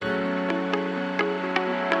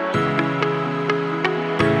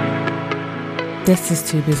This is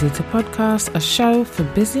Too Busy to Podcast, a show for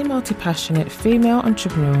busy, multi-passionate female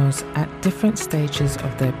entrepreneurs at different stages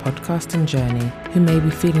of their podcasting journey who may be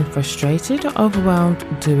feeling frustrated or overwhelmed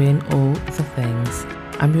doing all the things.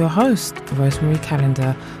 I'm your host, Rosemary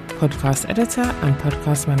Calendar, podcast editor and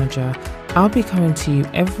podcast manager. I'll be coming to you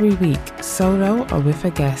every week, solo or with a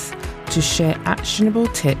guest, to share actionable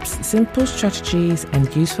tips, simple strategies,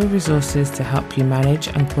 and useful resources to help you manage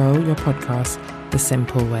and grow your podcast the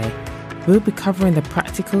simple way. We'll be covering the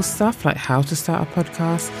practical stuff like how to start a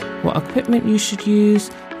podcast, what equipment you should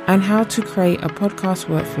use, and how to create a podcast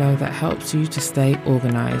workflow that helps you to stay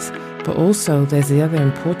organized. But also there's the other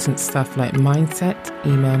important stuff like mindset,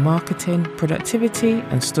 email marketing, productivity,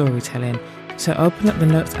 and storytelling. So open up the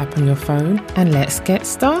Notes app on your phone and let's get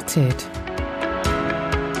started.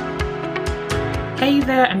 Hey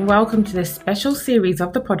there, and welcome to this special series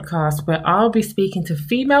of the podcast where I'll be speaking to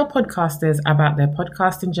female podcasters about their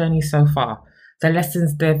podcasting journey so far, the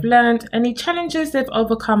lessons they've learned, any challenges they've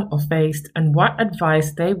overcome or faced, and what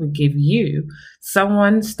advice they would give you,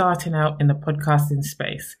 someone starting out in the podcasting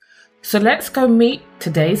space. So let's go meet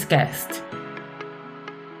today's guest.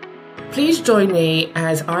 Please join me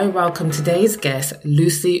as I welcome today's guest,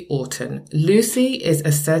 Lucy Orton. Lucy is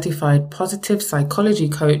a certified positive psychology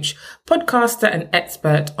coach, podcaster, and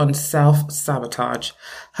expert on self-sabotage.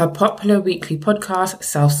 Her popular weekly podcast,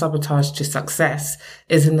 Self-Sabotage to Success,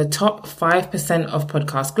 is in the top 5% of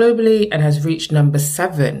podcasts globally and has reached number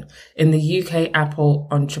 7 in the UK Apple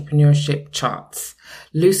entrepreneurship charts.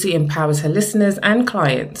 Lucy empowers her listeners and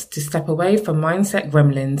clients to step away from mindset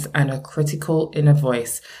gremlins and a critical inner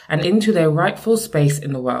voice and into their rightful space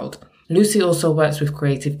in the world. Lucy also works with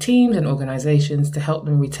creative teams and organizations to help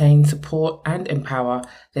them retain, support, and empower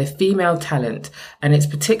their female talent, and is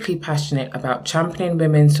particularly passionate about championing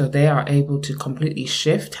women so they are able to completely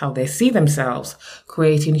shift how they see themselves,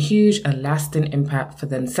 creating huge and lasting impact for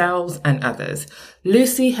themselves and others.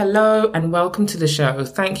 Lucy, hello and welcome to the show.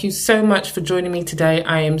 Thank you so much for joining me today.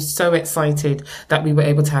 I am so excited that we were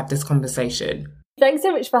able to have this conversation. Thanks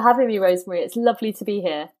so much for having me, Rosemary. It's lovely to be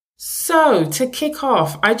here. So to kick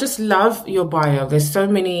off, I just love your bio. There's so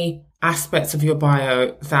many aspects of your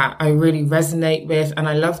bio that I really resonate with. And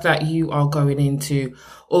I love that you are going into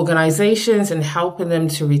organizations and helping them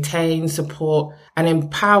to retain, support, and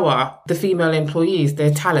empower the female employees,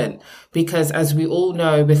 their talent. Because as we all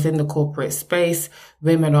know, within the corporate space,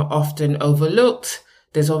 women are often overlooked.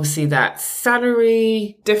 There's obviously that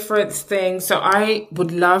salary difference thing. So I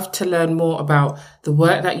would love to learn more about the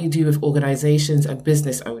work that you do with organizations and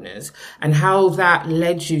business owners and how that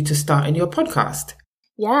led you to starting your podcast.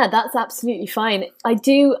 Yeah, that's absolutely fine. I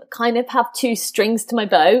do kind of have 2 strings to my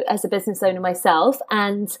bow as a business owner myself,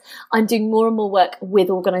 and I'm doing more and more work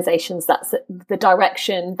with organizations. That's the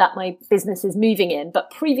direction that my business is moving in.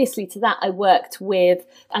 But previously to that, I worked with,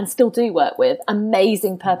 and still do work with,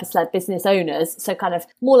 amazing purpose-led business owners. So kind of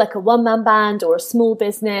more like a one-man band or a small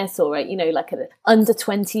business or, like a under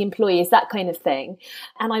 20 employees, that kind of thing.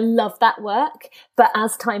 And I love that work. But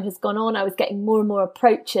as time has gone on, I was getting more and more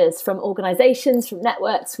approaches from organizations, from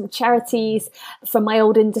networks, from charities, from my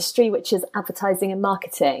old industry, which is advertising and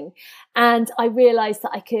marketing. And I realized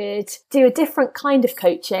that I could do a different kind of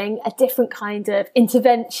coaching, a different kind of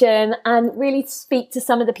intervention, and really speak to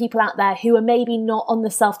some of the people out there who are maybe not on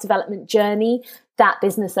the self-development journey that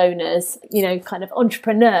business owners, kind of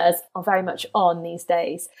entrepreneurs are very much on these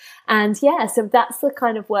days. And yeah, so that's the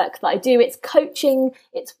kind of work that I do. It's coaching,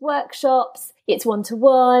 it's workshops, it's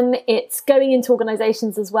one-to-one, it's going into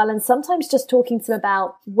organizations as well, and sometimes just talking to them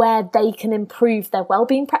about where they can improve their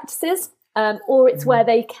well-being practices. Or it's where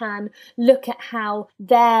they can look at how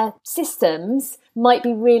their systems might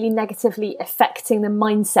be really negatively affecting the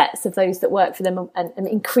mindsets of those that work for them and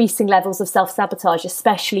increasing levels of self-sabotage,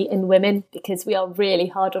 especially in women, because we are really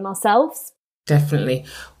hard on ourselves. Definitely.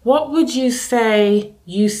 What would you say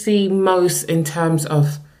you see most in terms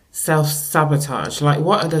of self-sabotage? Like,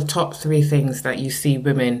 what are the top 3 things that you see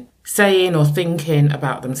women saying or thinking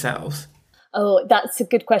about themselves? Oh, that's a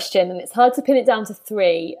good question. And it's hard to pin it down to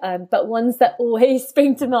 3. But ones that always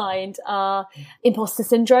spring to mind are imposter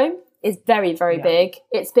syndrome is very, very big.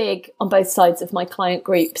 It's big on both sides of my client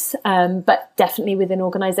groups, but definitely within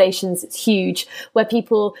organizations, it's huge, where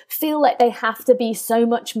people feel like they have to be so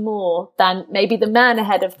much more than maybe the man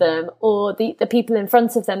ahead of them or the people in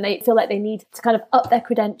front of them. They feel like they need to kind of up their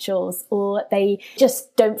credentials, or they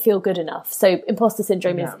just don't feel good enough. So imposter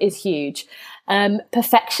syndrome is huge.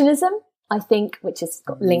 Perfectionism I think, which has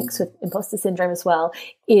got links with imposter syndrome as well,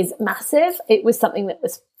 is massive. It was something that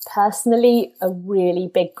was personally a really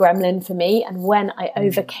big gremlin for me. And when I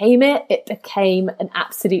overcame it, it became an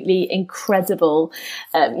absolutely incredible,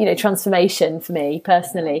 transformation for me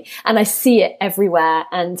personally. And I see it everywhere.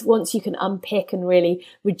 And once you can unpick and really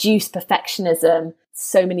reduce perfectionism,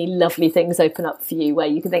 so many lovely things open up for you where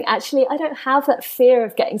you can think, actually, I don't have that fear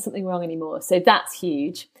of getting something wrong anymore. So that's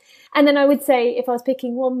huge. And then I would say, if I was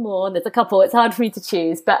picking one more, and there's a couple, it's hard for me to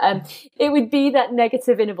choose, but it would be that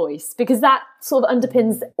negative inner voice, because that sort of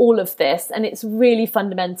underpins all of this. And it's really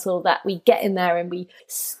fundamental that we get in there and we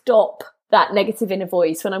stop that negative inner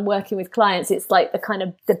voice. When I'm working with clients, it's like the kind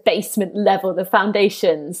of the basement level, the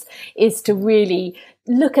foundations, is to really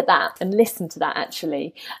look at that and listen to that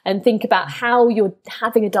actually, and think about how you're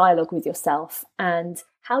having a dialogue with yourself and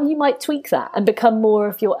how you might tweak that and become more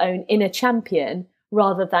of your own inner champion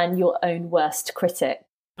rather than your own worst critic.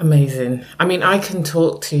 Amazing. I mean, I can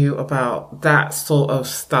talk to you about that sort of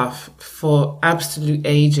stuff for absolute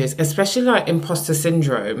ages, especially like imposter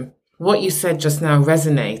syndrome. What you said just now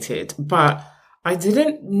resonated, but I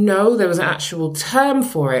didn't know there was an actual term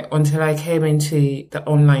for it until I came into the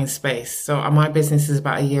online space. So my business is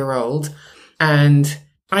about a year old, and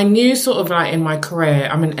I knew sort of like in my career,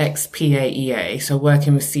 I'm an ex-PAEA, so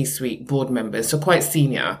working with C-suite board members, so quite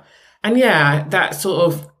senior. And yeah, that sort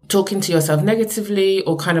of talking to yourself negatively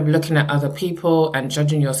or kind of looking at other people and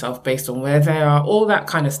judging yourself based on where they are, all that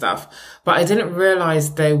kind of stuff. But I didn't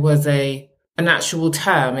realize there was an actual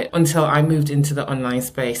term until I moved into the online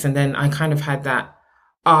space. And then I kind of had that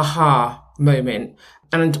aha moment.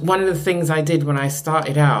 And one of the things I did when I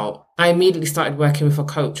started out, I immediately started working with a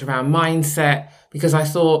coach around mindset, because I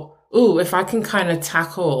thought, if I can kind of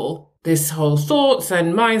tackle this whole thoughts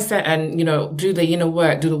and mindset and, do the inner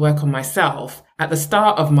work, do the work on myself at the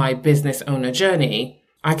start of my business owner journey,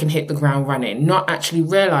 I can hit the ground running, not actually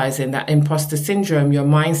realizing that imposter syndrome, your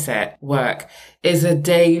mindset work, is a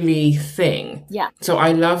daily thing. Yeah. So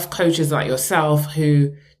I love coaches like yourself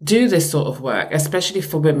who do this sort of work, especially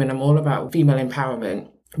for women. I'm all about female empowerment,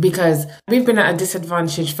 because we've been at a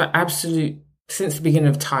disadvantage since the beginning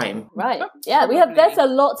of time. Right. Yeah, there's a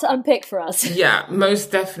lot to unpick for us. Yeah, most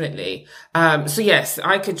definitely. So yes,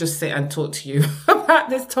 I could just sit and talk to you about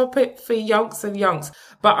this topic for yonks and yonks.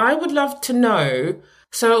 But I would love to know,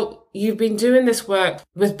 so you've been doing this work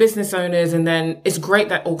with business owners, and then it's great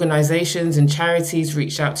that organizations and charities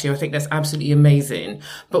reach out to you. I think that's absolutely amazing.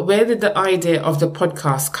 But where did the idea of the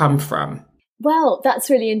podcast come from? Well,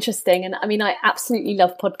 that's really interesting. And I mean, I absolutely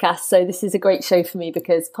love podcasts. So this is a great show for me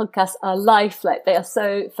because podcasts are life. Like, they are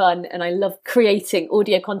so fun. And I love creating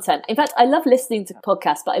audio content. In fact, I love listening to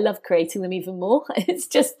podcasts, but I love creating them even more. It's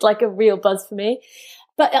just like a real buzz for me.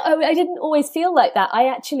 But I didn't always feel like that. I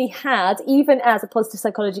actually had, even as a positive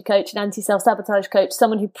psychology coach and anti-self-sabotage coach,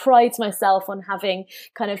 someone who prides myself on having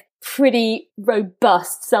kind of pretty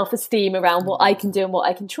robust self-esteem around what I can do and what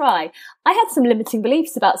I can try. I had some limiting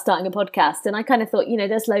beliefs about starting a podcast, and I kind of thought,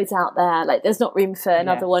 there's loads out there. Like, there's not room for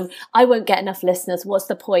another one. I won't get enough listeners. What's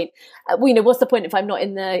the point? What's the point if I'm not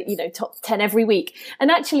in the, top 10 every week?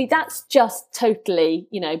 And actually, that's just totally,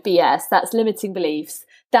 BS. That's limiting beliefs.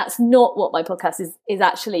 That's not what my podcast is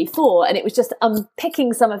actually for. And it was just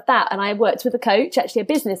unpicking some of that. And I worked with a coach, actually a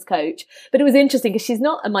business coach, but it was interesting because she's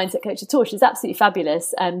not a mindset coach at all. She's absolutely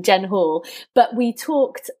fabulous, Jen Hall. But we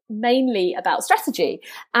talked mainly about strategy.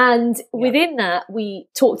 And within that, we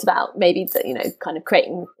talked about maybe, kind of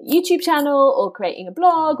creating a YouTube channel or creating a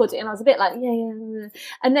blog, and I was a bit like, yeah.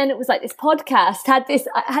 And then it was like this podcast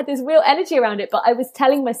I had this real energy around it, but I was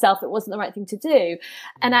telling myself it wasn't the right thing to do.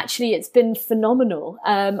 And actually, it's been phenomenal.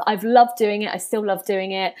 I've loved doing it. I still love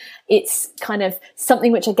doing it. It's kind of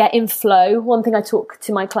something which I get in flow. One thing I talk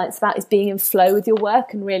to my clients about is being in flow with your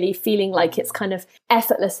work and really feeling like it's kind of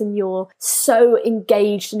effortless, and you're so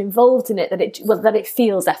engaged and involved in it that it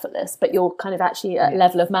feels effortless, but you're kind of actually at a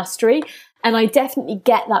level of mastery. And I definitely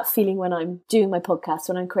get that feeling when I'm doing my podcast,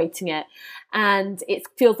 when I'm creating it. And it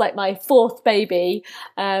feels like my fourth baby.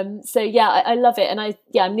 So yeah, I love it. And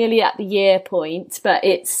I'm nearly at the year point, but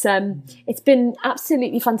it's been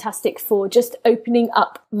absolutely fantastic for just opening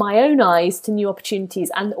up my own eyes to new opportunities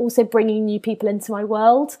and also bringing new people into my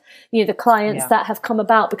world. The clients that have come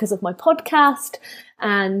about because of my podcast,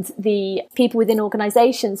 and the people within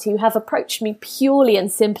organizations who have approached me purely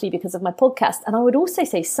and simply because of my podcast. And I would also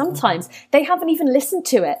say sometimes they haven't even listened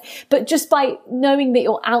to it, but just by knowing that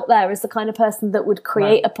you're out there as the kind of person that would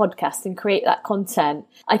create a podcast and create that content,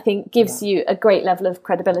 I think gives you a great level of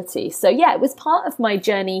credibility. So yeah, it was part of my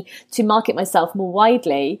journey to market myself more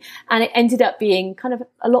widely. And it ended up being kind of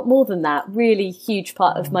a lot more than that, really huge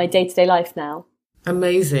part of my day-to-day life now.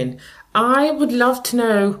 Amazing. I would love to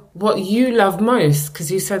know what you love most,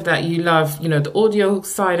 because you said that you love, the audio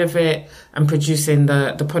side of it and producing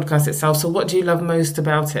the podcast itself. So what do you love most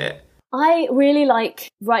about it? I really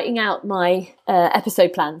like writing out my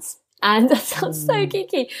episode plans. And that sounds so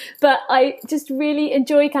geeky, but I just really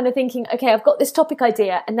enjoy kind of thinking, okay, I've got this topic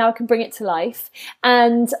idea and now I can bring it to life.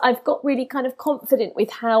 And I've got really kind of confident with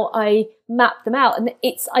how I map them out. And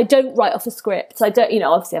I don't write off a script. I don't,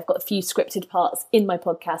 obviously I've got a few scripted parts in my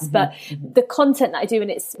podcast, but the content that I do, and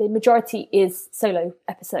the majority is solo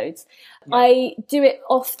episodes. Yeah. I do it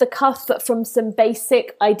off the cuff, but from some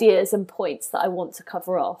basic ideas and points that I want to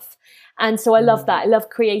cover off. And so I love that. I love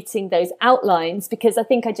creating those outlines, because I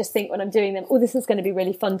just think when I'm doing them, this is going to be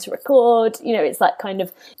really fun to record. It's that kind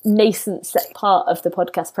of nascent part of the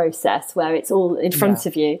podcast process where it's all in front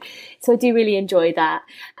of you. So I do really enjoy that.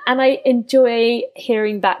 And I enjoy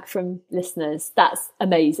hearing back from listeners. That's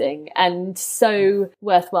amazing and so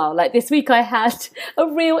worthwhile. Like this week I had a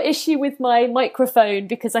real issue with my microphone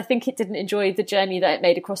because I think it didn't enjoy the journey that it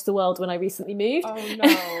made across the world when I recently moved. Oh no.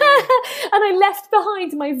 And I left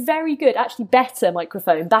behind my very good, actually better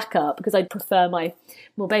microphone backup because I prefer my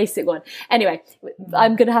more basic one. Anyway,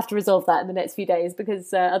 I'm going to have to resolve that in the next few days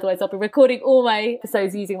because otherwise I'll be recording all my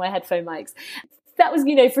episodes using my headphone mics. That was,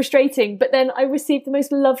 frustrating. But then I received the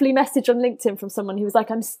most lovely message on LinkedIn from someone who was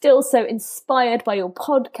like, I'm still so inspired by your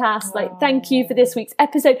podcast. Like, thank you for this week's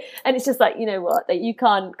episode. And it's just like, you know what, that you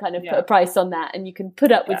can't kind of put a price on that and you can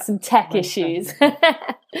put up with some tech issues.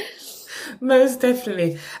 Most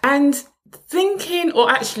definitely. And thinking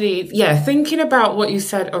about what you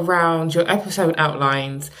said around your episode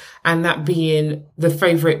outlines and that being the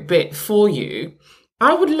favorite bit for you,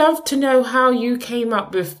 I would love to know how you came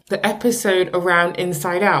up with the episode around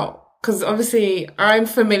Inside Out. Because obviously I'm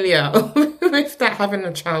familiar with that, having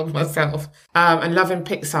a child myself, and loving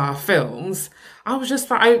Pixar films. I was just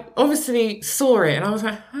like, I obviously saw it and I was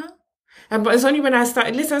like, huh? But it's only when I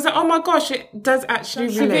started listening, I was like, oh my gosh, it does actually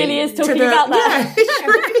relate. She really is talking about that.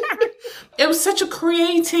 Yeah, it was such a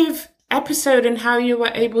creative episode and how you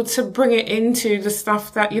were able to bring it into the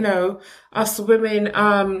stuff that, us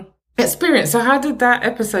women experience. So how did that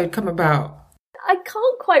episode come about? I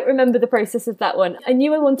can't quite remember the process of that one. I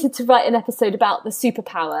knew I wanted to write an episode about the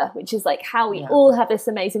superpower, which is like how we all have this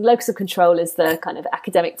amazing locus of control is the kind of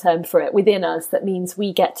academic term for it within us. That means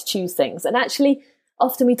we get to choose things. And actually,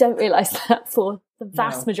 often we don't realise that for the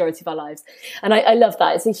vast majority of our lives. And I love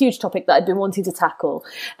that. It's a huge topic that I've been wanting to tackle.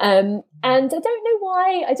 And I don't know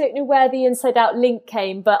why, I don't know where the Inside Out link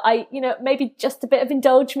came, but maybe just a bit of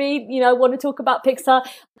indulge me. I want to talk about Pixar.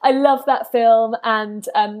 I love that film. And,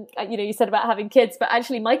 you said about having kids, but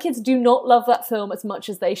actually my kids do not love that film as much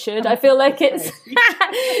as they should. I feel like it's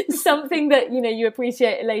something that, you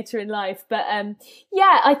appreciate later in life. But,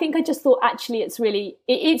 I think I just thought actually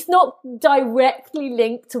it's not directly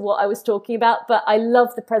linked to what I was talking about, but I love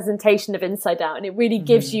the presentation of Inside Out. And it really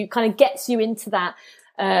gives you, kind of gets you into that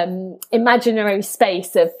imaginary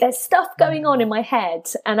space of there's stuff going on in my head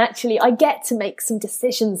and actually I get to make some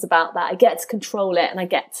decisions about that. I get to control it and I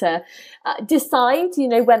get to decide,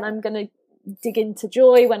 when I'm going to dig into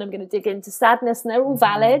joy, when I'm going to dig into sadness, and they're all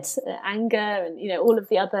valid, anger and, all of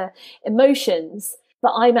the other emotions.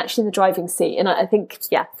 But I'm actually in the driving seat. And I think,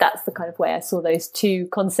 that's the kind of way I saw those two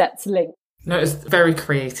concepts linked. No, it's very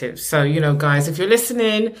creative. So, guys, if you're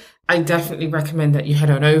listening, I definitely recommend that you head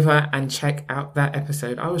on over and check out that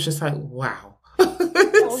episode. I was just like, wow.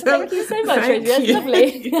 Thank you so much, Rosie. That's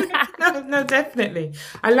lovely. No, definitely.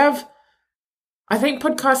 I think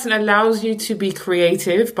podcasting allows you to be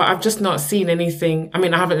creative, but I've just not seen anything. I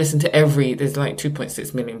mean, I haven't listened to there's like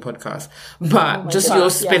 2.6 million podcasts, but just your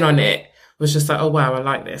spin on it was just like, oh, wow, I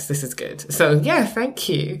like this. This is good. So, thank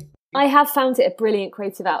you. I have found it a brilliant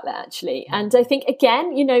creative outlet, actually. And I think,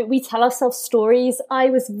 again, we tell ourselves stories. I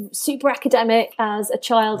was super academic as a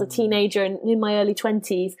child, a teenager, and in my early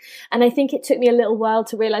 20s. And I think it took me a little while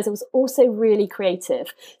to realize I was also really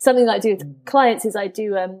creative. Something that I do with clients is I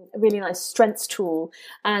do a really nice strengths tool.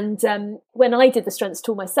 And when I did the strengths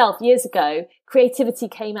tool myself years ago, creativity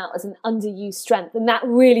came out as an underused strength. And that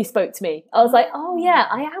really spoke to me. I was like, oh yeah,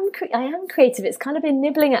 I am creative. It's kind of been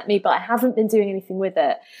nibbling at me, but I haven't been doing anything with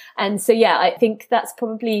it. And so, I think that's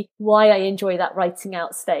probably why I enjoy that writing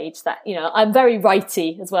out stage that, I'm very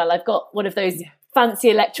writey as well. I've got one of those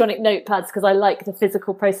fancy electronic notepads because I like the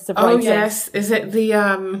physical process of writing. Oh yes. Is it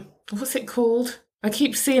the, what's it called? I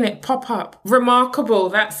keep seeing it pop up. Remarkable.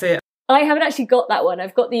 That's it. I haven't actually got that one.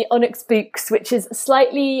 I've got the Onyx Books, which is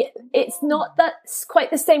it's not that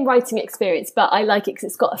quite the same writing experience, but I like it because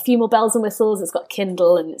it's got a few more bells and whistles. It's got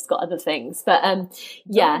Kindle and it's got other things. But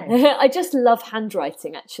I just love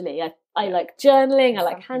handwriting, actually. I like journaling. I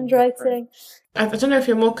like handwriting. I don't know if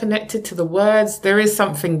you're more connected to the words. There is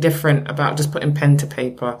something different about just putting pen to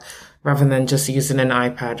paper rather than just using an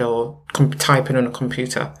iPad or typing on a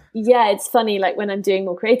computer. Yeah, it's funny, like when I'm doing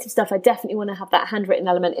more creative stuff, I definitely want to have that handwritten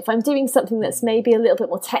element. If I'm doing something that's maybe a little bit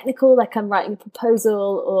more technical, like I'm writing a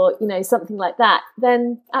proposal or, something like that,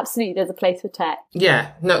 then absolutely there's a place for tech.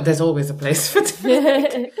 Yeah, no, there's always a place for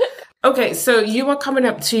tech. Okay, so you are coming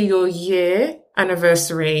up to your year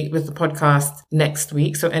anniversary with the podcast next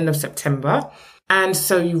week, so end of September. And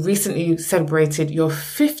so you recently celebrated your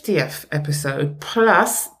 50th episode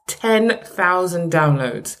plus 10,000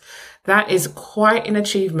 downloads. That is quite an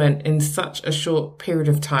achievement in such a short period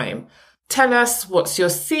of time. Tell us, what's your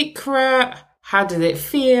secret? How did it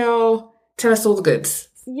feel? Tell us all the goods.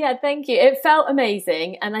 Yeah, thank you. It felt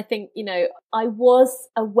amazing. And I think, I was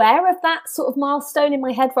aware of that sort of milestone in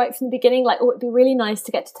my head right from the beginning. Like, it'd be really nice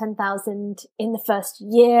to get to 10,000 in the first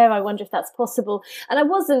year. I wonder if that's possible. And I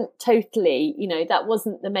wasn't totally, that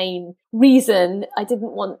wasn't the main reason. I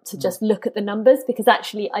didn't want to just look at the numbers, because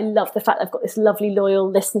actually I love the fact that I've got this lovely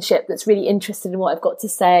loyal listenership that's really interested in what I've got to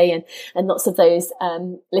say. And lots of those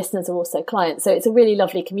listeners are also clients. So it's a really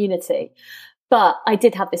lovely community. But I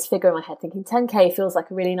did have this figure in my head thinking 10K feels like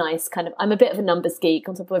a really nice I'm a bit of a numbers geek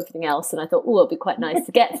on top of everything else. And I thought, it'd be quite nice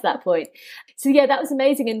to get to that point. So yeah, that was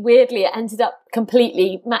amazing. And weirdly, it ended up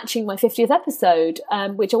completely matching my 50th episode,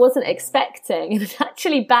 which I wasn't expecting. And it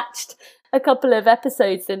actually batched a couple of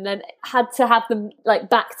episodes and then had to have them like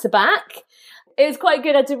back to back. It was quite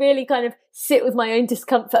good. I had to really kind of sit with my own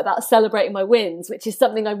discomfort about celebrating my wins, which is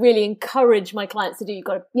something I really encourage my clients to do. You've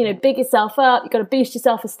got to, big yourself up. You've got to boost your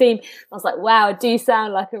self-esteem. I was like, wow, I do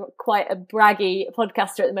sound like quite a braggy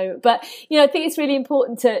podcaster at the moment. But, I think it's really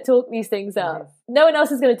important to talk these things up. No one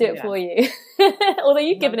else is going to do it for you. Although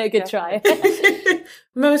you've given it a good try.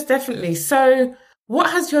 Most definitely. So what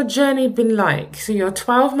has your journey been like? So you're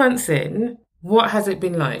 12 months in. What has it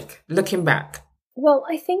been like looking back? Well,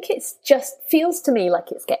 I think it's just feels to me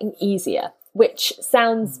like it's getting easier, which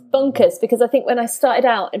sounds bonkers, because I think when I started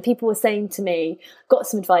out and people were saying to me, got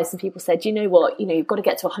some advice and people said, you know what, you've got to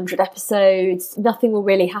get to 100 episodes. Nothing will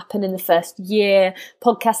really happen in the first year.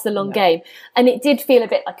 Podcast's a long game. And it did feel a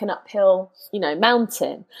bit like an uphill,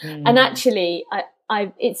 mountain. And actually,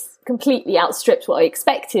 it's completely outstripped what I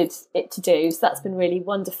expected it to do. So that's been really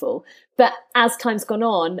wonderful. But as time's gone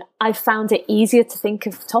on, I've found it easier to think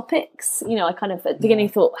of topics. I kind of at the beginning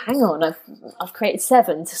thought, hang on, I've created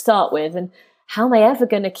 7 to start with, and how am I ever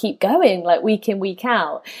going to keep going like week in, week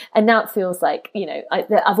out? And now it feels like,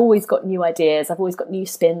 I've always got new ideas. I've always got new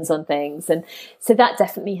spins on things. And so that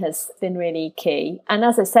definitely has been really key. And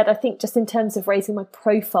as I said, I think just in terms of raising my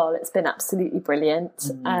profile, it's been absolutely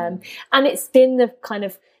brilliant. And it's been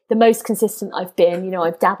the most consistent I've been.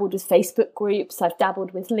 I've dabbled with Facebook groups, I've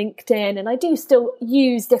dabbled with LinkedIn, and I do still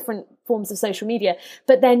use different forms of social media,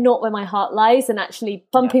 but they're not where my heart lies. And actually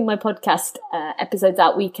pumping my podcast episodes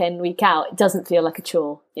out week in, week out, it doesn't feel like a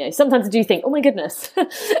chore. Sometimes I do think, oh my goodness,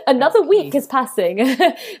 another week is passing.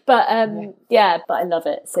 But but I love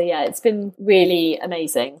it. So yeah, it's been really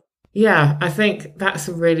amazing. Yeah, I think that's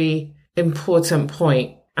a really important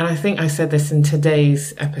point. And I think I said this in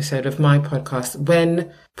today's episode of my podcast.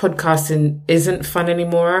 When podcasting isn't fun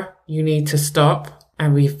anymore, you need to stop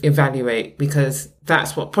and reevaluate, because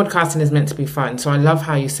that's what podcasting is meant to be fun. So I love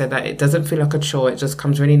how you said that. It doesn't feel like a chore. It just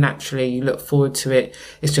comes really naturally. You look forward to it.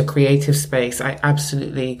 It's your creative space. I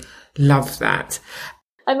absolutely love that.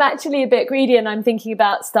 I'm actually a bit greedy and I'm thinking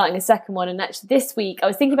about starting a second one. And actually this week, I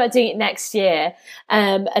was thinking about doing it next year.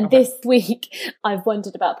 This week, I've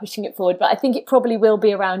wondered about pushing it forward. But I think it probably will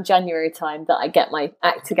be around January time that I get my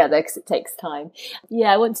act together, because it takes time.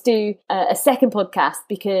 Yeah, I want to do a second podcast,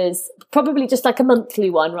 because probably just like a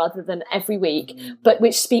monthly one rather than every week, but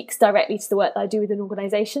which speaks directly to the work that I do within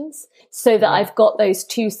organisations, so that I've got those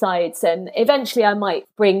two sides. And eventually I might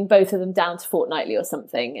bring both of them down to fortnightly or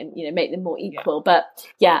something and, make them more equal. But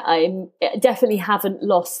yeah, I definitely haven't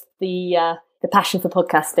lost the passion for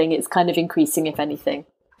podcasting. It's kind of increasing, if anything.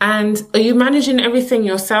 And are you managing everything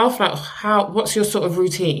yourself? Like, what's your sort of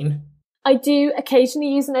routine? I do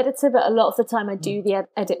occasionally use an editor, but a lot of the time I do the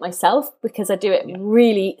edit myself, because I do it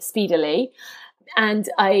really speedily. And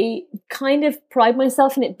I kind of pride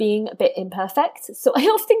myself in it being a bit imperfect. So I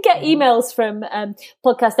often get emails from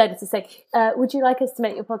podcast editors saying, would you like us to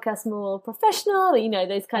make your podcast more professional? You know,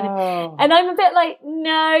 those kind of, and I'm a bit like,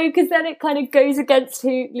 no, because then it kind of goes against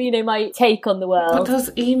my take on the world. But those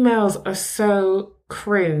emails are so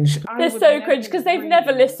cringe. They're so cringe because they've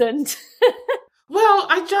never listened. Well,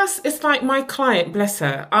 it's like my client, bless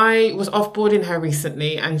her. I was offboarding her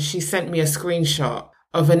recently and she sent me a screenshot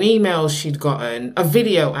of an email she'd gotten, a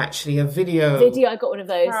video, I got one of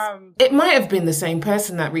those. It might have been the same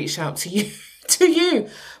person that reached out to you.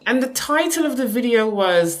 And the title of the video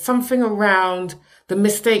was something around the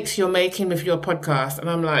mistakes you're making with your podcast. And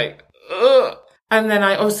I'm like, ugh. And then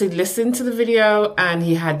I obviously listened to the video and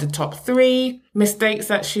he had the top 3 mistakes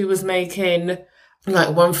that she was making.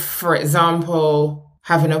 Like one, for example,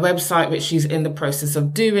 having a website, which she's in the process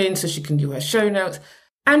of doing so she can do her show notes.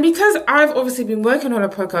 And because I've obviously been working on a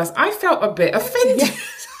podcast, I felt a bit offended. Yeah.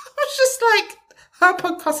 I was just like, her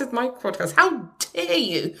podcast is my podcast. How dare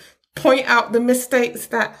you point out the mistakes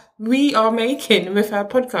that we are making with her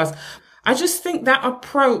podcast? I just think that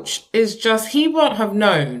approach is just, he won't have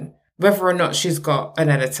known whether or not she's got an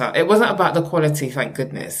editor. It wasn't about the quality, thank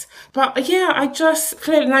goodness. But yeah,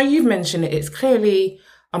 now you've mentioned it, it's clearly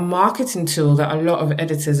a marketing tool that a lot of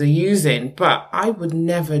editors are using, but I would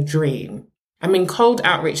never dream. I mean, cold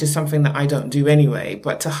outreach is something that I don't do anyway,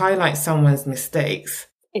 but to highlight someone's mistakes.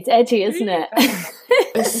 It's edgy, isn't it?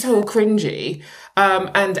 It's so cringy.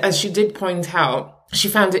 And as she did point out, she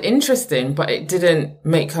found it interesting, but it didn't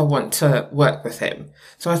make her want to work with him.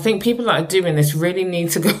 So I think people that are doing this really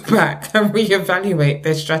need to go back and reevaluate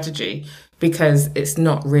their strategy because it's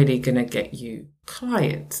not really going to get you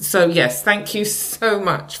clients. So yes, thank you so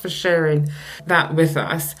much for sharing that with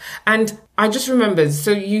us. And I just remembered,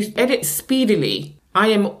 so you edit speedily. I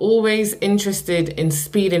am always interested in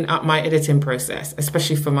speeding up my editing process,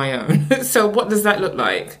 especially for my own. So what does that look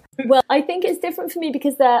like? Well, I think it's different for me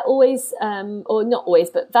because they're always, or not always,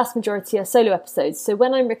 but vast majority are solo episodes. So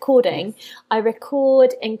when I'm recording, I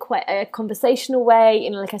record in quite a conversational way.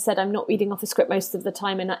 You know, like I said, I'm not reading off a script most of the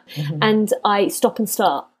time, and I stop and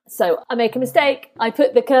start. So I make a mistake, I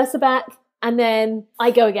put the cursor back, and then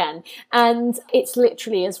I go again. And it's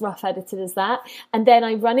literally as rough edited as that. And then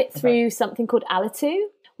I run it through something called Alitu,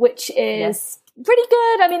 which is pretty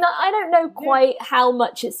good. I mean, I don't know quite how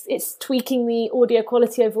much it's tweaking the audio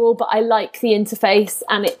quality overall, but I like the interface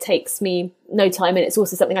and it takes me no time. And it's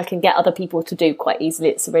also something I can get other people to do quite easily.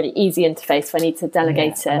 It's a really easy interface if I need to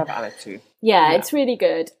delegate it. I love Alitu. Yeah, it's really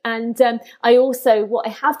good. And what I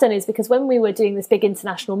have done is, because when we were doing this big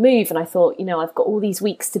international move and I thought, I've got all these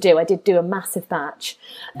weeks to do, I did do a massive batch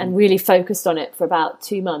and really focused on it for about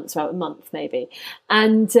 2 months, or a month maybe.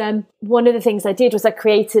 And one of the things I did was I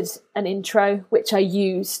created an intro, which I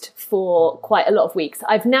used for quite a lot of weeks.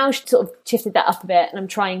 I've now sort of shifted that up a bit and I'm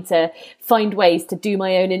trying to find ways to do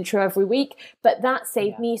my own intro every week. But that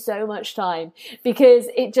saved me so much time because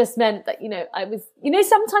it just meant that, I was,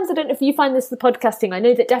 sometimes I don't know if you find this with podcasting. I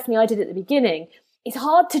know that definitely I did at the beginning. It's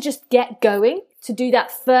hard to just get going. To do that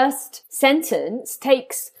first sentence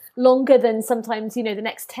takes longer than sometimes, the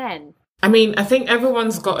next 10. I mean, I think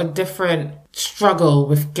everyone's got a different struggle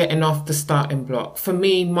with getting off the starting block. For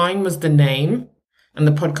me, mine was the name, and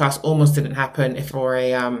the podcast almost didn't happen if for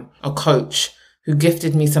a coach who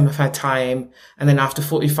gifted me some of her time. And then after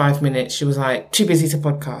 45 minutes, she was like, too busy to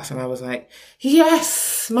podcast. And I was like,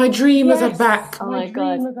 yes, my dreamers are back. Oh my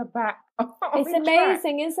God. Dreamers are back. It's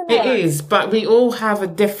amazing, isn't it? It is, but we all have a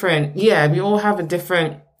different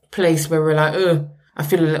place where we're like, oh, I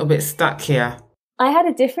feel a little bit stuck here. I had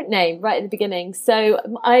a different name right at the beginning. So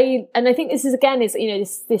I think this is, again,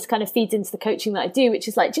 this kind of feeds into the coaching that I do, which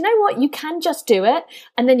is like, do you know what? You can just do it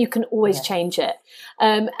and then you can always change it.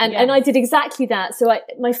 And I did exactly that. So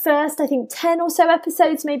my first, I think 10 or so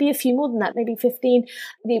episodes, maybe a few more than that, maybe 15,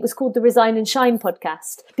 it was called the Resign and Shine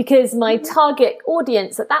podcast, because my target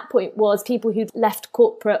audience at that point was people who'd left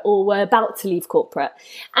corporate or were about to leave corporate.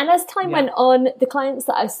 And as time went on, the clients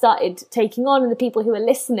that I started taking on and the people who were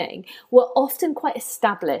listening were often quite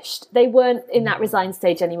established. They weren't in that resign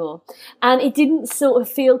stage anymore. And it didn't sort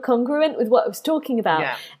of feel congruent with what I was talking about.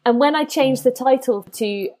 Yeah. And when I changed the title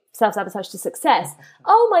to Self-Sabotage to Success,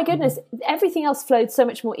 oh my goodness, everything else flowed so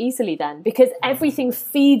much more easily then, because everything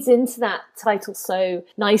feeds into that title so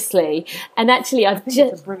nicely. And actually it's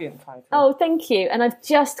a brilliant title. Oh, thank you. And I've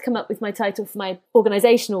just come up with my title for my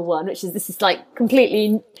organizational one, which is, this is like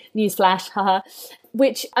completely newsflash, haha.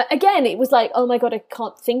 Which, again, it was like, oh my God, I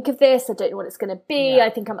can't think of this. I don't know what it's going to be. I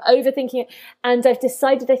think I'm overthinking it. And I've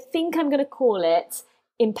decided, I think I'm going to call it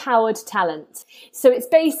empowered talent. So it's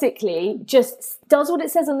basically just does what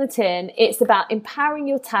it says on the tin. It's about empowering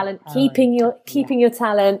your talent, keeping your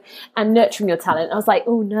talent, and nurturing your talent. I was like,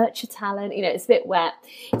 oh, nurture talent, it's a bit wet.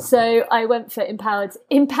 So I went for empowered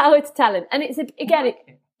talent, and it's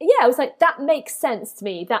I was like, that makes sense to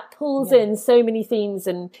me. That pulls in so many themes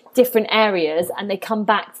and different areas, and they come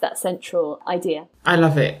back to that central idea. I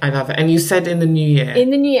love it. And you said in the new year. In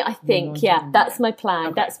the new year, I think, that's my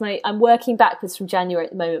plan. Okay. I'm working backwards from January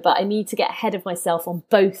at the moment, but I need to get ahead of myself on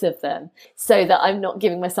both of them so that I'm not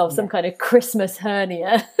giving myself some kind of Christmas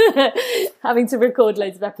hernia, having to record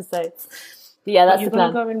loads of episodes. But that's the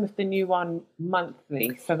plan. You're going to go in with the new one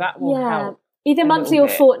monthly, so that will help. Either monthly or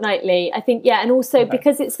fortnightly, I think, and also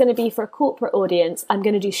because it's going to be for a corporate audience, I'm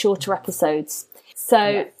going to do shorter episodes.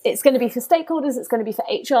 So it's going to be for stakeholders, it's going to be for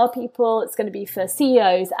HR people, it's going to be for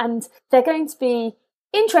CEOs, and they're going to be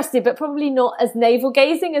interested, but probably not as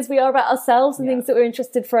navel-gazing as we are about ourselves and things that we're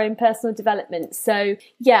interested for in personal development. So,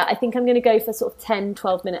 I think I'm going to go for sort of 10,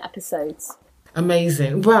 12-minute episodes.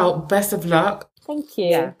 Amazing. Well, best of luck. Thank you.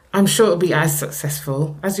 Yeah. I'm sure it'll be as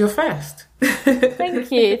successful as your first.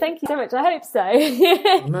 Thank you. Thank you so much. I hope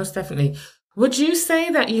so. Most definitely. Would you say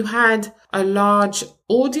that you had a large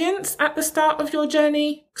audience at the start of your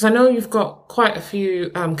journey? Because I know you've got quite a few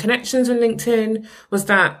connections on LinkedIn. Was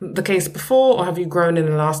that the case before, or have you grown in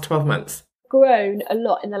the last 12 months? Grown a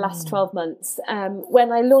lot in the last 12 months.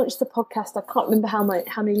 When I launched the podcast, I can't remember how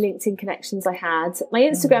many LinkedIn connections I had. My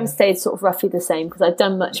Instagram stayed sort of roughly the same because I've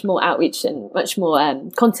done much more outreach and much more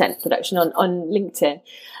content production on LinkedIn.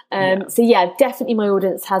 So definitely my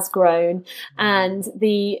audience has grown, and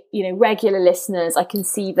the, regular listeners, I can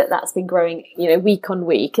see that that's been growing, week on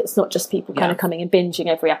week. It's not just people kind of coming and binging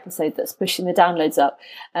every episode that's pushing the downloads up.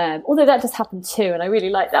 Although that does happen too. And I really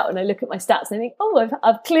like that when I look at my stats and I think,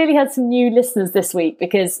 I've clearly had some new listeners this week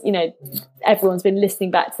because, everyone's been listening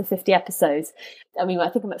back to the 50 episodes. I mean, I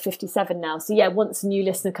think I'm at 57 now. So once a new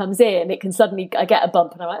listener comes in, it can suddenly, I get a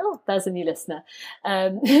bump and I'm like, there's a new listener.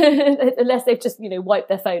 Unless they've just, wiped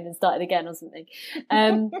their phone and started again or something.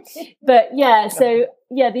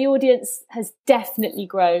 The audience has definitely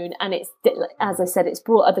grown, and it's, as I said, it's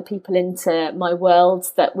brought other people into my world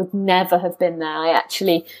that would never have been there. I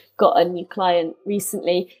actually got a new client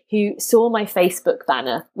recently who saw my Facebook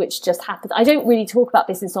banner, which just happened. I don't really talk about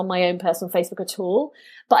business on my own personal Facebook at all,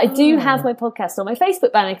 but I do have my podcast on my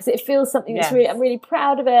Facebook banner because it feels something that's I'm really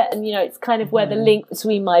proud of it. And, it's kind of where the link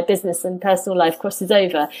between my business and personal life crosses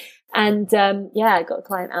over. And, I got a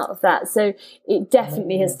client out of that. So it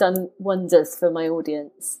definitely has done wonders for my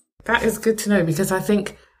audience. That is good to know, because I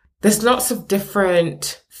think there's lots of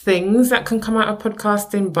different things that can come out of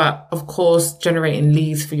podcasting, but of course, generating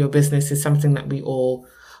leads for your business is something that we all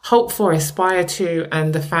hope for, aspire to.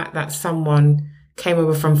 And the fact that someone came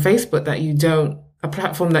over from Facebook a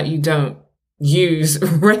platform that you don't use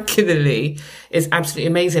regularly is absolutely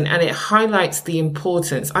amazing. And it highlights the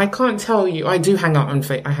importance. I can't tell you, I do hang out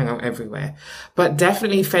I hang out everywhere, but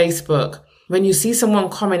definitely Facebook. When you see someone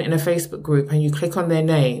comment in a Facebook group and you click on their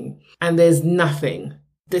name and there's nothing,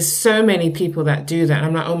 there's so many people that do that. And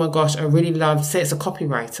I'm like, oh my gosh, I really love, say it's a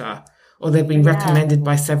copywriter, or they've been recommended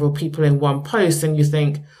by several people in one post, and you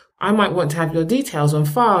think, I might want to have your details on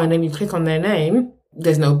file. And then you click on their name.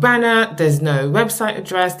 There's no banner, there's no website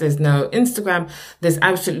address, there's no Instagram, there's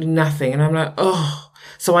absolutely nothing. And I'm like,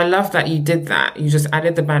 so I love that you did that. You just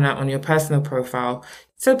added the banner on your personal profile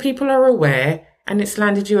so people are aware, and it's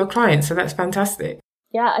landed you a client. So that's fantastic.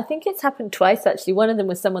 Yeah, I think it's happened twice, actually. One of them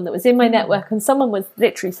was someone that was in my network, and someone was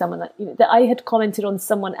literally someone that, that I had commented on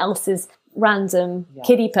someone else's random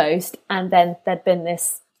kiddie post, and then there'd been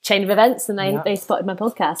this chain of events, and they spotted my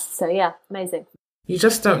podcast. So amazing. You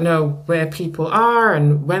just don't know where people are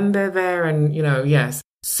and when they're there, and, yes.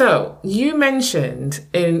 So you mentioned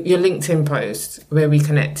in your LinkedIn post where we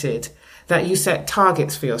connected that you set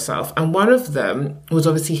targets for yourself. And one of them was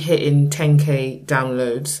obviously hitting 10K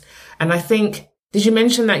downloads. And I think, did you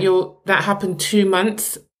mention that that happened 2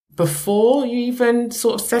 months before you even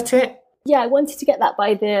sort of set it? Yeah, I wanted to get that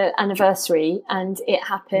by the anniversary, and it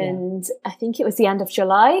happened, I think it was the end of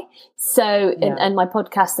July. So, and my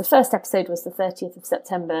podcast, the first episode was the 30th of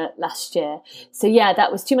September last year. So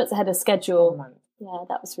that was 2 months ahead of schedule. Yeah,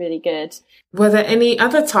 that was really good. Were there any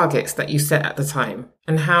other targets that you set at the time?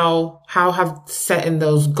 And how have setting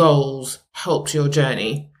those goals helped your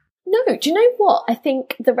journey? No, do you know what? I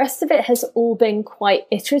think the rest of it has all been quite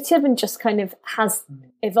iterative and just kind of has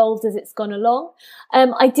evolved as it's gone along.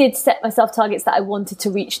 I did set myself targets that I wanted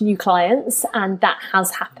to reach new clients, and that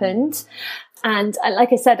has happened. And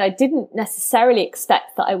like I said, I didn't necessarily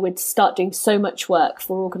expect that I would start doing so much work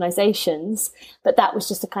for organizations, but that was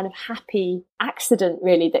just a kind of happy accident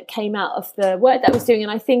really that came out of the work that I was doing.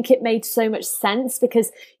 And I think it made so much sense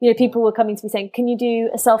because, people were coming to me saying, can you do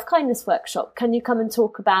a self-kindness workshop? Can you come and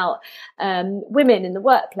talk about women in the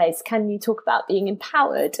workplace? Can you talk about being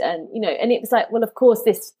empowered? And, and it was like, well, of course,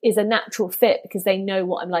 this is a natural fit because they know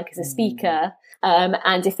what I'm like as a speaker.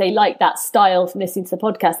 And if they like that style from listening to the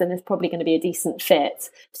podcast, then there's probably going to be a decent fit.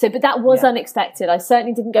 So, but that was unexpected. I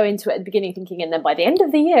certainly didn't go into it at the beginning thinking, and then by the end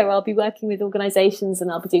of the year, I'll be working with organizations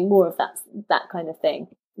and I'll be doing more of that kind of thing.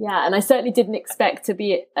 Yeah. And I certainly didn't expect to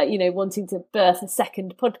be, wanting to birth a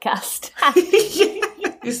second podcast.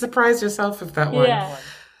 You surprised yourself with that one. Yeah.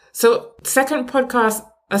 So second podcast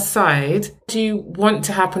aside, do you want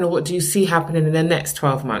to happen or what do you see happening in the next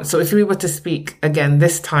 12 months? So if we were to speak again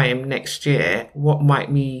this time next year, what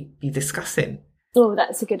might we be discussing? Oh,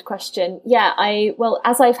 that's a good question. Yeah,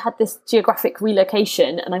 as I've had this geographic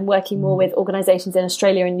relocation and I'm working more with organisations in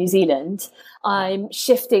Australia and New Zealand, I'm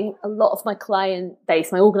shifting a lot of my client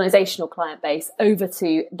base, my organisational client base, over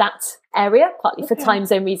to that area, partly for time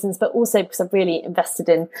zone reasons, but also because I've really invested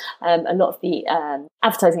in a lot of the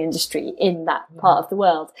advertising industry in that part of the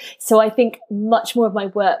world. So I think much more of my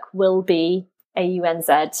work will be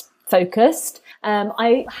AUNZ focused.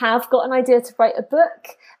 I have got an idea to write a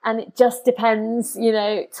book. And it just depends,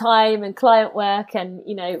 time and client work and,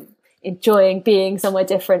 enjoying being somewhere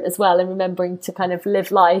different as well and remembering to kind of live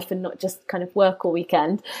life and not just kind of work all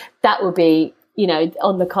weekend. That will be,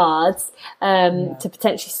 on the cards to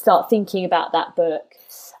potentially start thinking about that book.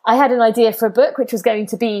 I had an idea for a book which was going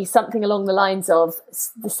to be something along the lines of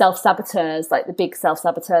the self-saboteurs, like the big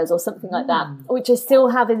self-saboteurs or something like that, which I still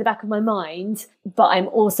have in the back of my mind, but I'm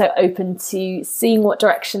also open to seeing what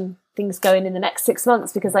direction things going in the next 6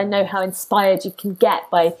 months because I know how inspired you can get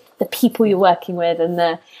by the people you're working with and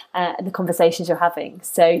the conversations you're having.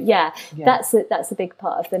 So that's a big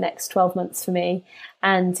part of the next 12 months for me.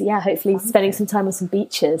 And hopefully spending some time on some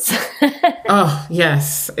beaches. Oh,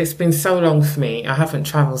 yes. It's been so long for me. I haven't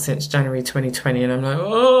traveled since January 2020 and I'm like,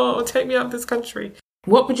 oh, take me out of this country.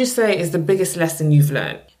 What would you say is the biggest lesson you've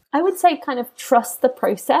learned? I would say kind of trust the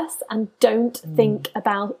process and don't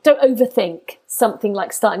overthink something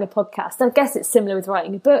like starting a podcast. I guess it's similar with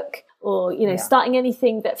writing a book or, starting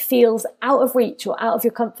anything that feels out of reach or out of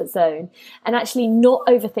your comfort zone and actually not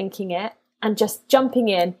overthinking it and just jumping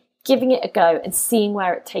in, giving it a go and seeing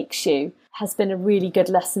where it takes you has been a really good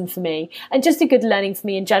lesson for me and just a good learning for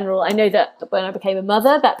me in general. I know that when I became a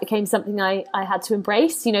mother, that became something I had to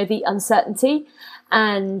embrace, the uncertainty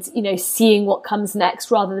and, seeing what comes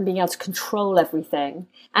next rather than being able to control everything.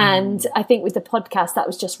 And I think with the podcast, that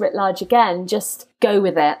was just writ large again, just go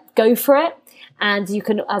with it, go for it. And you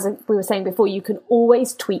can, as we were saying before, you can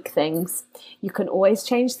always tweak things. You can always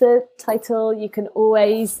change the title. You can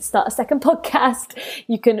always start a second podcast.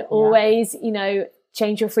 You can always,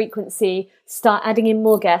 change your frequency, start adding in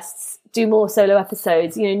more guests, do more solo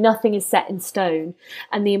episodes. Nothing is set in stone.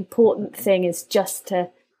 And the important thing is just to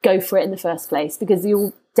go for it in the first place because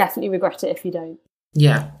you'll definitely regret it if you don't.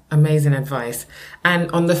 Yeah, amazing advice. And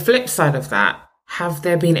on the flip side of that, have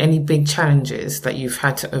there been any big challenges that you've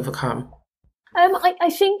had to overcome? I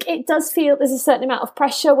think it does feel there's a certain amount of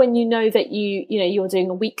pressure when you know that you're doing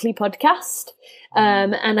a weekly podcast.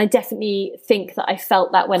 And I definitely think that I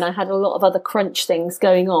felt that when I had a lot of other crunch things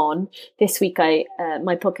going on. This week,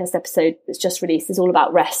 my podcast episode that's just released is all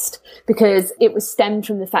about rest because it was stemmed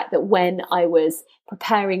from the fact that when I was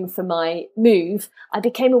preparing for my move, I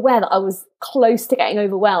became aware that I was close to getting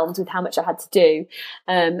overwhelmed with how much I had to do.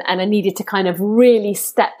 And I needed to kind of really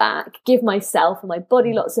step back, give myself and my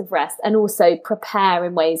body lots of rest, and also prepare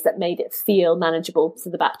in ways that made it feel manageable for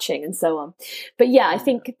the batching and so on. But I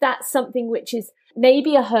think that's something which is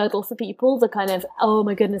maybe a hurdle for people, the kind of, oh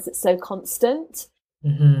my goodness, it's so constant.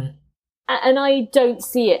 Mm-hmm. And I don't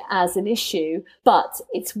see it as an issue, but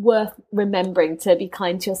it's worth remembering to be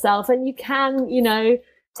kind to yourself. And you can,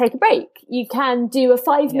 take a break. You can do a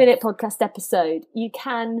 5-minute podcast episode. You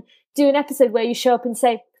can do an episode where you show up and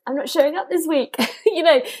say, I'm not showing up this week.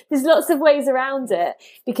 There's lots of ways around it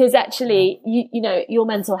because actually, your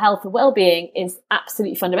mental health and well-being is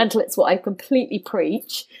absolutely fundamental. It's what I completely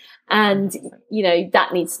preach. And,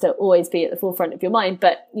 that needs to always be at the forefront of your mind.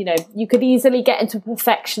 But, you could easily get into a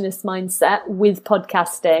perfectionist mindset with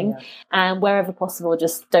podcasting and wherever possible,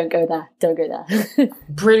 just don't go there. Don't go there.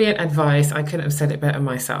 Brilliant advice. I couldn't have said it better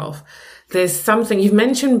myself. There's something you've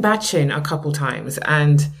mentioned batching a couple times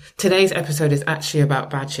and today's episode is actually about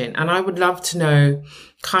batching. And I would love to know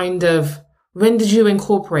kind of when did you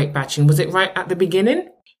incorporate batching? Was it right at the beginning?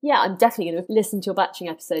 Yeah, I'm definitely going to listen to your batching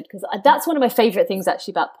episode, because that's one of my favorite things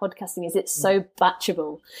actually about podcasting, is it's so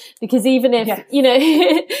batchable. Because even if, you know,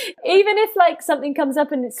 even if like something comes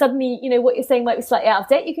up and it's suddenly, you know, what you're saying might be slightly out of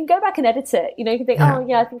date, you can go back and edit it. You know, you can think, oh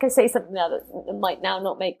yeah, I think I say something now that might now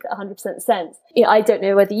not make 100% sense. You know, I don't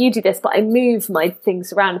know whether you do this, but I move my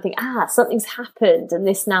things around and think, something's happened and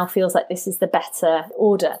this now feels like this is the better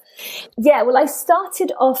order. Yeah, well, I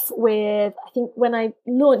started off with, I think when I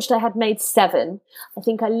launched, I had made 7. I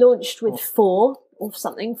think I launched with 4 or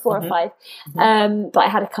something, 4 or 5. But I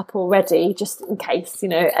had a couple ready just in case, you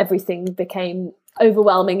know, everything became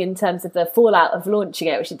overwhelming in terms of the fallout of launching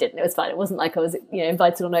it, which it didn't. It was fine. It wasn't like I was, you know,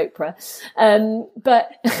 invited on Oprah.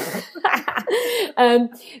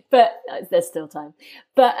 But there's still time.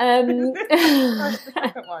 But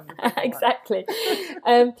exactly.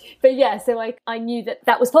 But yeah, so I knew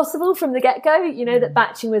that was possible from the get-go, you know, that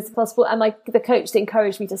batching was possible. And the coach that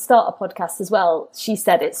encouraged me to start a podcast as well, she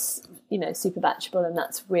said it's, you know, super batchable and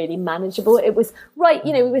that's really manageable. It was right,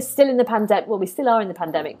 you know, we were still in the pandemic. Well, we still are in the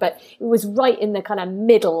pandemic, but it was right in the kind of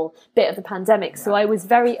middle bit of the pandemic. So I was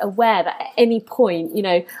very aware that at any point, you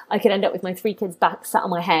know, I could end up with my 3 kids back sat on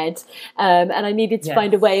my head. And I needed to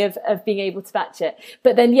find a way of being able to batch it.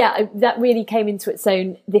 But then, that really came into its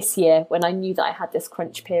own this year when I knew that I had this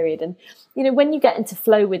crunch period. And, you know, when you get into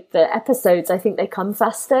flow with the episodes, I think they come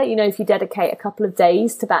faster. You know, if you dedicate a couple of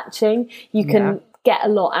days to batching, you can get a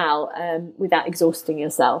lot out without exhausting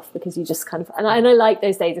yourself, because you just kind of, and I like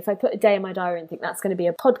those days. If I put a day in my diary and think that's going to be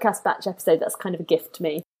a podcast batch episode, that's kind of a gift to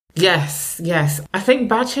me. Yes. I think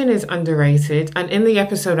batching is underrated. And in the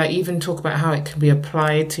episode, I even talk about how it can be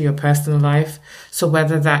applied to your personal life. So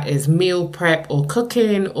whether that is meal prep or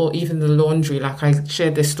cooking or even the laundry, like I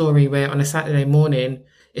shared this story where on a Saturday morning,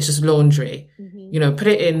 it's just laundry. You know, put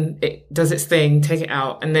it in, it does its thing, take it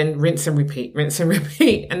out, and then rinse and repeat.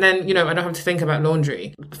 And then, you know, I don't have to think about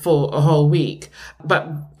laundry for a whole week. But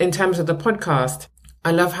in terms of the podcast,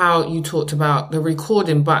 I love how you talked about the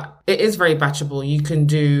recording, but it is very batchable. You can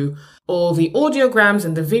do all the audiograms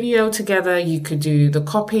and the video together. You could do the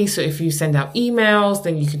copy. So if you send out emails,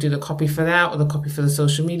 then you could do the copy for that or the copy for the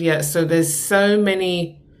social media. So there's so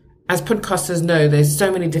many, as podcasters know, there's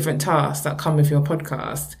so many different tasks that come with your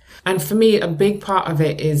podcast. And for me, a big part of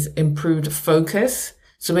it is improved focus.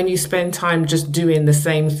 So when you spend time just doing the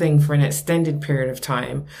same thing for an extended period of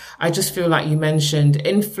time, I just feel like you mentioned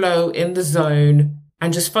in flow, in the zone,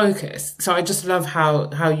 and just focus. So I just love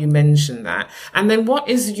how you mentioned that. And then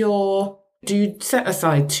do you set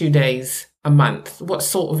aside 2 days a month? What's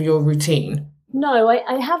sort of your routine? No,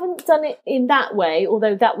 I haven't done it in that way,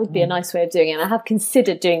 although that would be a nice way of doing it. And I have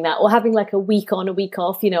considered doing that, or having like a week on, a week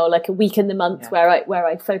off, you know, like a week in the month where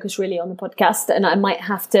I focus really on the podcast. And I might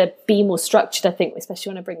have to be more structured, I think,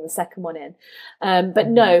 especially when I bring the second one in. But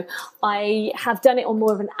no, I have done it on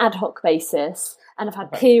more of an ad hoc basis, and I've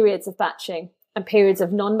had periods of batching and periods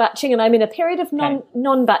of non-batching, and I'm in a period of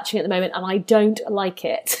non-batching at the moment, and I don't like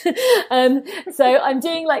it. So I'm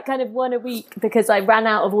doing like kind of one a week because I ran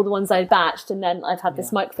out of all the ones I batched, and then I've had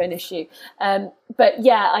this microphone issue. But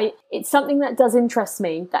yeah, it's something that does interest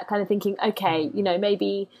me, that kind of thinking, okay, you know,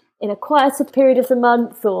 maybe in a quieter period of the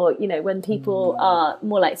month, or, you know, when people are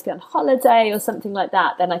more likely to be on holiday or something like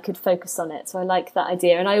that, then I could focus on it. So I like that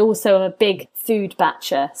idea. And I also am a big food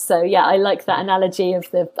batcher. So yeah, I like that analogy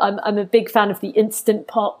of I'm a big fan of the instant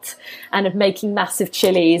pot and of making massive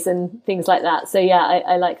chilies and things like that. So yeah,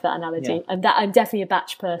 I like that analogy. Yeah. And that I'm definitely a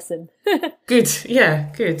batch person. Good.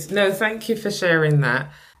 Yeah, good. No, thank you for sharing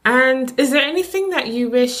that. And is there anything that you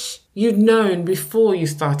wish you'd known before you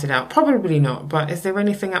started out? Probably not, but is there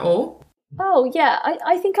anything at all? Oh, yeah.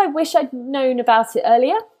 I think I wish I'd known about it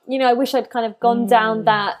earlier. You know, I wish I'd kind of gone down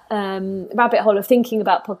that rabbit hole of thinking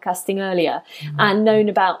about podcasting earlier and known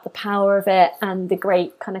about the power of it and the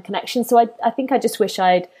great kind of connection. So I think I just wish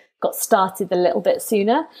I'd got started a little bit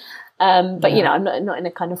sooner. But, you know, I'm not in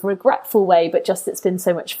a kind of regretful way, but just it's been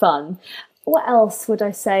so much fun. What else would I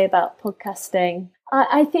say about podcasting?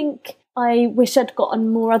 I think I wish I'd got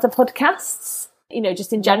on more other podcasts, you know,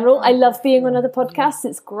 just in general. I love being on other podcasts.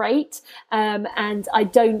 It's great. And I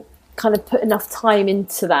don't kind of put enough time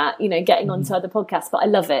into that, you know, getting onto other podcasts, but I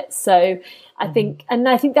love it. So I think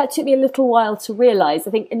that took me a little while to realize.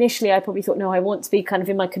 I think initially I probably thought, no, I want to be kind of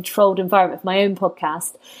in my controlled environment of my own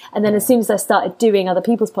podcast. And then as soon as I started doing other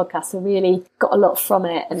people's podcasts, I really got a lot from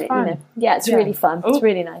it. And, it's really fun. It's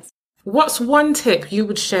really nice. What's one tip you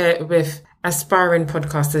would share with aspiring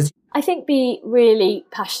podcasters? I think be really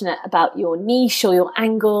passionate about your niche or your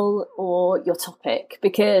angle or your topic,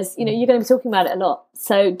 because, you know, you're going to be talking about it a lot.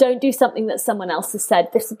 So don't do something that someone else has said,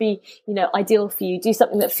 this would be, you know, ideal for you. Do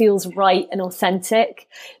something that feels right and authentic,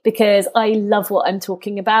 because I love what I'm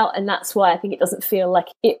talking about. And that's why I think it doesn't feel like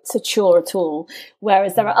it's a chore at all.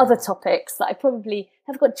 Whereas there are other topics that I probably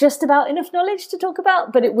have got just about enough knowledge to talk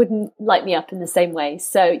about, but it wouldn't light me up in the same way.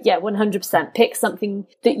 So yeah, 100% pick something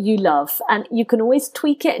that you love, and you can always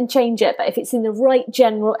tweak it and change it. But if it's in the right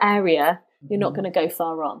general area, you're not going to go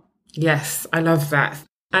far wrong. Yes, I love that.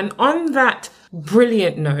 And on that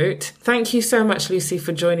brilliant note, thank you so much, Lucy,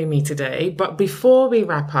 for joining me today. But before we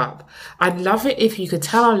wrap up, I'd love it if you could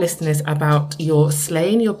tell our listeners about your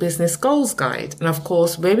Slaying Your Business Goals guide, and of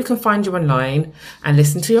course, where we can find you online and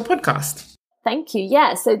listen to your podcast. Thank you.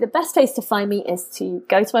 Yeah. So the best place to find me is to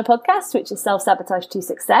go to my podcast, which is Self-Sabotage to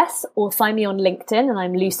Success, or find me on LinkedIn, and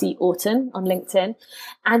I'm Lucy Orton on LinkedIn.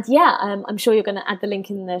 And yeah, I'm sure you're going to add the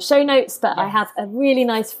link in the show notes, but yes. I have a really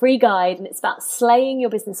nice free guide, and it's about slaying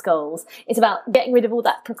your business goals. It's about getting rid of all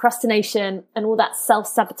that procrastination and all that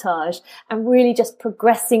self-sabotage, and really just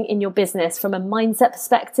progressing in your business from a mindset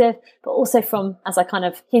perspective, but also from, as I kind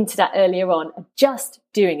of hinted at earlier on, just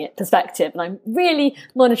doing it perspective. And I'm really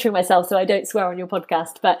monitoring myself so I don't swear on your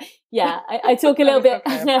podcast, but yeah, I talk a little bit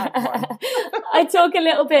I talk a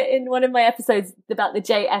little bit in one of my episodes about the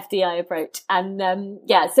JFDI approach, and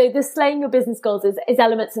yeah, so the slaying your business goals is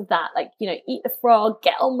elements of that, like, you know, eat the frog,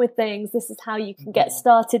 get on with things. This is how you can get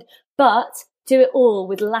started, but do it all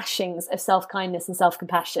with lashings of self-kindness and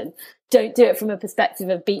self-compassion. Don't do it from a perspective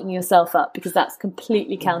of beating yourself up, because that's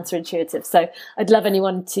completely counterintuitive. So I'd love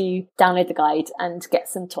anyone to download the guide and get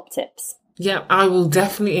some top tips. Yeah, I will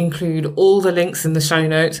definitely include all the links in the show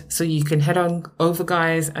notes, so you can head on over,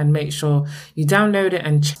 guys, and make sure you download it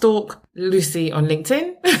and stalk Lucy on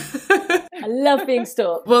LinkedIn. I love being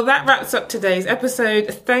stalked. Well, that wraps up today's episode.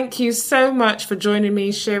 Thank you so much for joining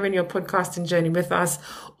me, sharing your podcasting journey with us.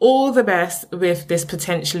 All the best with this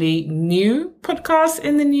potentially new podcast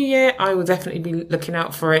in the new year. I will definitely be looking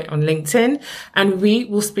out for it on LinkedIn, and we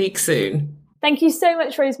will speak soon. Thank you so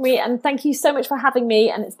much, Rosemary, and thank you so much for having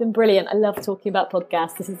me. And it's been brilliant. I love talking about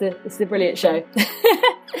podcasts. This is a brilliant show.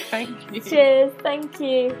 Thank you. Cheers. Thank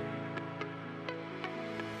you.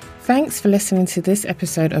 Thanks for listening to this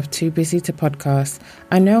episode of Too Busy to Podcast.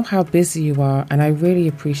 I know how busy you are, and I really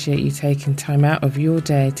appreciate you taking time out of your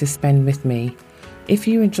day to spend with me. If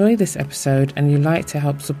you enjoy this episode and you'd like to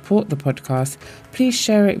help support the podcast, please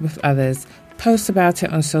share it with others, post about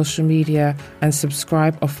it on social media, and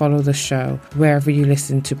subscribe or follow the show wherever you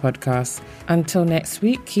listen to podcasts. Until next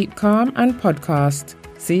week, keep calm and podcast.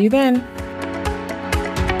 See you then.